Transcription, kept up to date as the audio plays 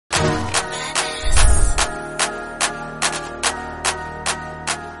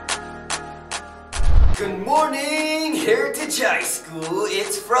Good morning, Heritage High School.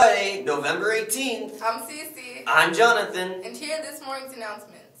 It's Friday, November 18th. I'm Cece. I'm Jonathan. And here are this morning's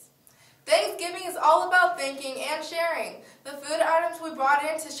announcements. Thanksgiving is all about thanking and sharing. The food items we brought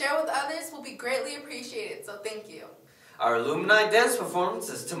in to share with others will be greatly appreciated, so thank you. Our Illuminati dance performance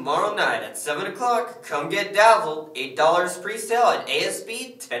is tomorrow night at 7 o'clock. Come get dazzled. $8 pre-sale at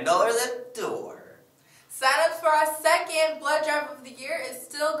ASB, $10 at door. Sign-ups for our second blood drive of the year is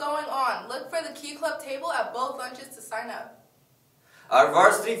still going on. Look for the Key Club table at both lunches to sign up. Our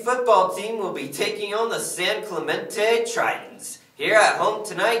varsity football team will be taking on the San Clemente Tritons. Here at home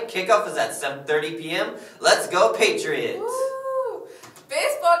tonight, kickoff is at 7:30 p.m. Let's go Patriots! Woo!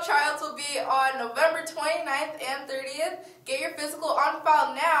 Baseball tryouts will be on November 29th and 30th. Get your physical on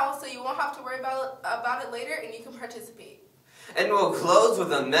file now so you won't have to worry about it later and you can participate. And we'll close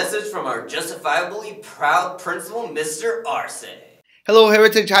with a message from our justifiably proud principal, Mr. Arce. Hello,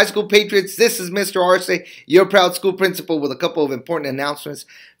 Heritage High School Patriots. This is Mr. Arce, your proud school principal, with a couple of important announcements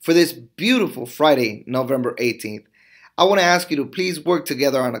for this beautiful Friday, November 18th. I want to ask you to please work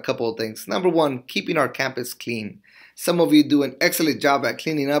together on a couple of things. Number one, keeping our campus clean. Some of you do an excellent job at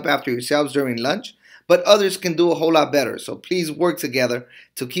cleaning up after yourselves during lunch, but others can do a whole lot better. So please work together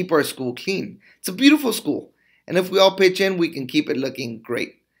to keep our school clean. It's a beautiful school, and if we all pitch in, we can keep it looking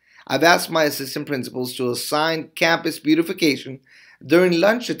great. I've asked my assistant principals to assign campus beautification during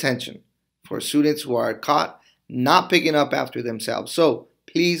lunch attention for students who are caught not picking up after themselves. So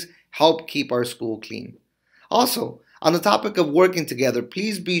please help keep our school clean. Also, on the topic of working together,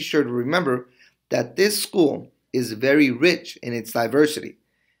 please be sure to remember that this school is very rich in its diversity.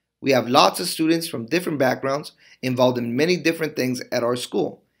 We have lots of students from different backgrounds involved in many different things at our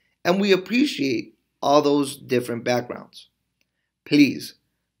school, and we appreciate all those different backgrounds. Please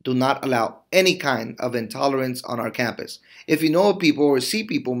do not allow any kind of intolerance on our campus. If you know of people or see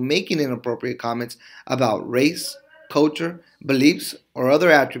people making inappropriate comments about race, culture, beliefs, or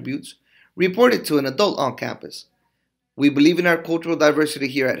other attributes, report it to an adult on campus. We believe in our cultural diversity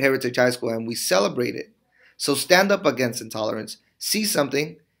here at Heritage High School and we celebrate it. So stand up against intolerance, see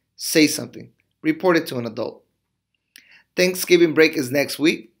something, say something, report it to an adult. Thanksgiving break is next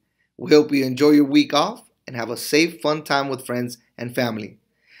week. We hope you enjoy your week off and have a safe, fun time with friends and family.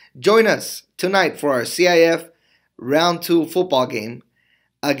 Join us tonight for our CIF Round 2 football game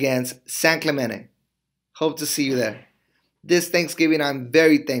against San Clemente. Hope to see you there. This Thanksgiving, I'm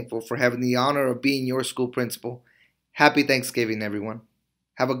very thankful for having the honor of being your school principal. Happy Thanksgiving, everyone.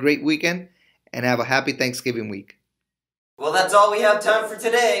 Have a great weekend and have a happy Thanksgiving week. Well, that's all we have time for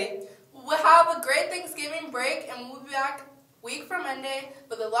today. We'll have a great Thanksgiving break and we'll be back week from Monday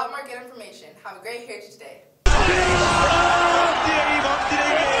with a lot more good information. Have a great Heritage Day.